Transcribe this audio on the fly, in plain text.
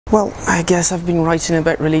Well, I guess I've been writing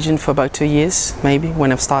about religion for about 2 years, maybe,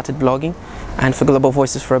 when I've started blogging, and for Global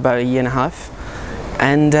Voices for about 1.5 years.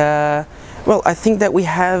 And well, I think that we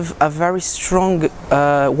have a very strong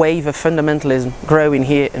wave of fundamentalism growing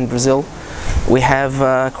here in Brazil. We have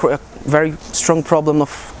a very strong problem of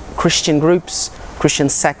Christian groups, Christian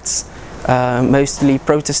sects, mostly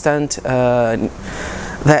Protestant,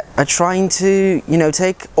 that are trying to,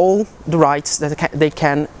 take all the rights that they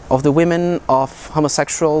can of the women, of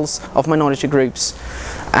homosexuals, of minority groups.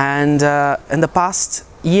 And in the past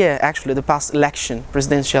year, actually, the past election,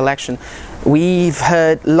 presidential election, we've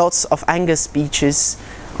heard lots of anger speeches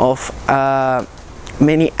of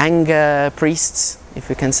many anger priests, if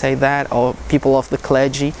we can say that, or people of the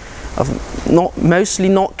clergy, mostly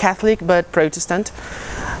not Catholic but Protestant.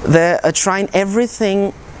 They are trying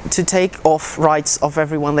everything to take off rights of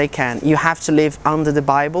everyone they can. You have to live under the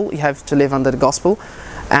Bible, you have to live under the gospel,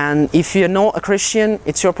 and if you're not a Christian,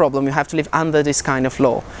 it's your problem, you have to live under this kind of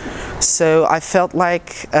law. So I felt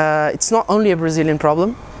like it's not only a Brazilian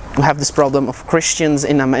problem. We have this problem of Christians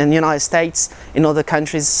in the United States, in other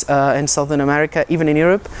countries in Southern America, even in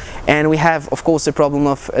Europe, and we have, of course, the problem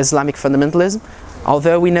of Islamic fundamentalism.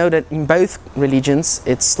 Although we know that in both religions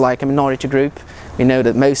it's like a minority group, we know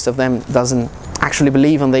that most of them doesn't actually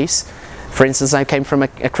believe on this. For instance, I came from a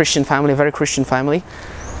Christian family, a very Christian family,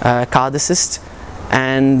 Kardecist,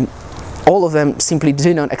 and all of them simply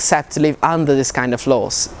do not accept to live under this kind of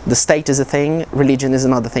laws. The state is a thing, religion is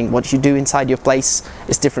another thing. What you do inside your place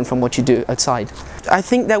is different from what you do outside. I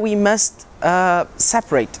think that we must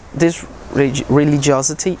separate this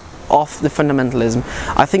religiosity of the fundamentalism.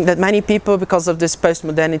 I think that many people, because of this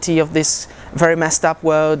postmodernity, of this very messed up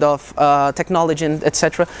world of technology and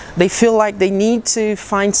etc., they feel like they need to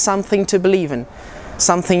find something to believe in,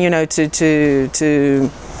 something, I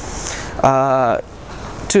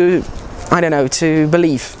don't know, to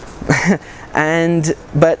believe.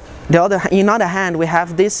 But on the other hand, we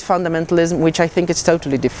have this fundamentalism, which I think is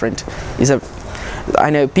totally different. I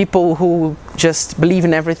know people who just believe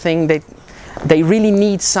in everything. They really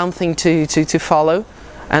need something to follow,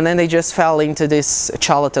 and then they just fell into this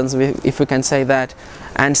charlatans, if we can say that,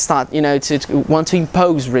 and start, to want to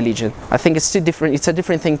impose religion. I think it's too different. It's a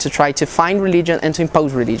different thing to try to find religion and to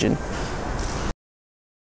impose religion.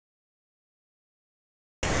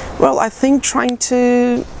 Well, I think trying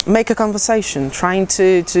to make a conversation, trying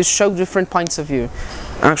to show different points of view.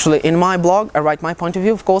 Actually, in my blog, I write my point of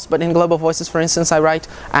view, of course, but in Global Voices, for instance, I write,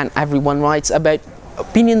 and everyone writes, about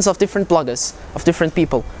opinions of different bloggers, of different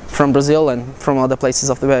people from Brazil and from other places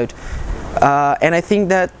of the world. And I think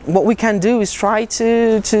that what we can do is try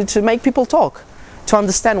to make people talk, to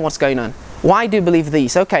understand what's going on. Why do you believe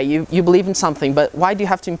this? Okay, you believe in something, but why do you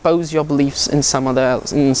have to impose your beliefs in some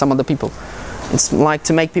other people? It's like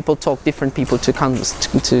to make people talk, different people to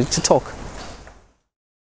talk.